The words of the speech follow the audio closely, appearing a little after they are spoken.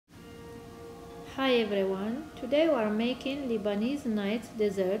Hi everyone, today we are making Lebanese Nights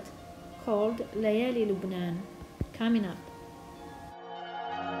Dessert called Layali Lubnan. Coming up.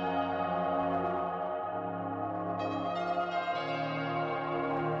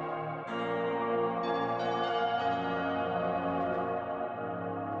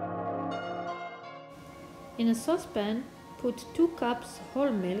 In a saucepan, put 2 cups whole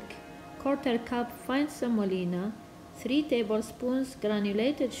milk, quarter cup fine semolina, 3 tablespoons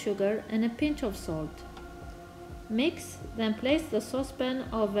granulated sugar and a pinch of salt. Mix, then place the saucepan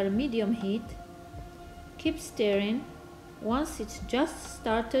over medium heat. Keep stirring. Once it's just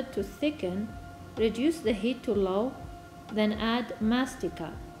started to thicken, reduce the heat to low, then add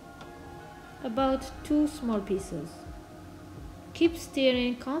mastica, about 2 small pieces. Keep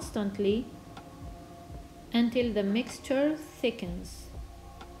stirring constantly until the mixture thickens.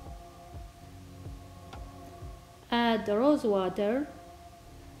 Add rose water,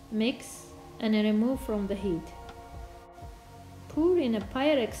 mix and remove from the heat. Pour in a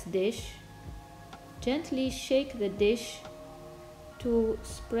Pyrex dish. Gently shake the dish to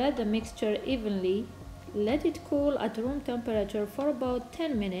spread the mixture evenly. Let it cool at room temperature for about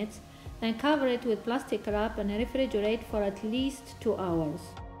 10 minutes, then cover it with plastic wrap and refrigerate for at least 2 hours.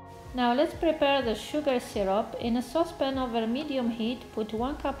 Now let's prepare the sugar syrup. In a saucepan over medium heat, put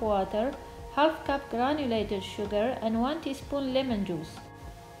 1 cup water, half cup granulated sugar and 1 teaspoon lemon juice.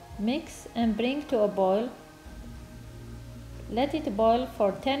 Mix and bring to a boil. Let it boil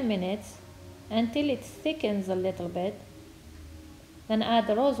for 10 minutes until it thickens a little bit. Then add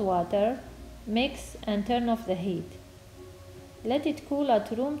rose water, mix and turn off the heat. Let it cool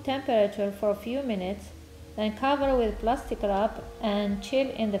at room temperature for a few minutes, then cover with plastic wrap and chill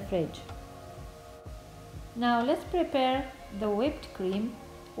in the fridge. Now let's prepare the whipped cream.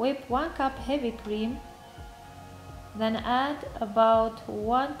 Whip 1 cup heavy cream, then add about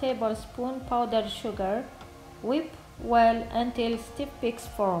 1 tablespoon powdered sugar. Whip well until stiff peaks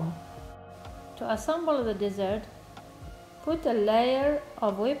form. To assemble the dessert, put a layer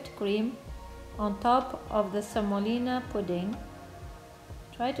of whipped cream on top of the semolina pudding.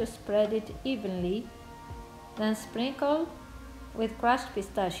 Try to spread it evenly, then sprinkle with crushed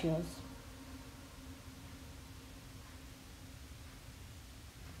pistachios.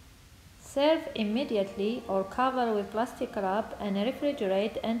 Serve immediately or cover with plastic wrap and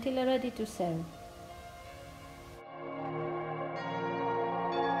refrigerate until ready to serve.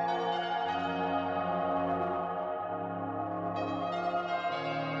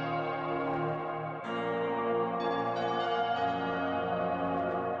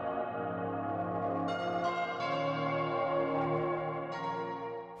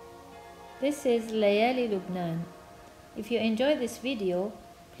 This is Layali Lubnan. If you enjoyed this video,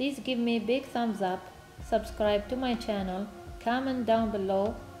 please give me a big thumbs up, subscribe to my channel, comment down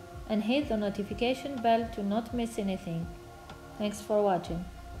below, and hit the notification bell to not miss anything. Thanks for watching.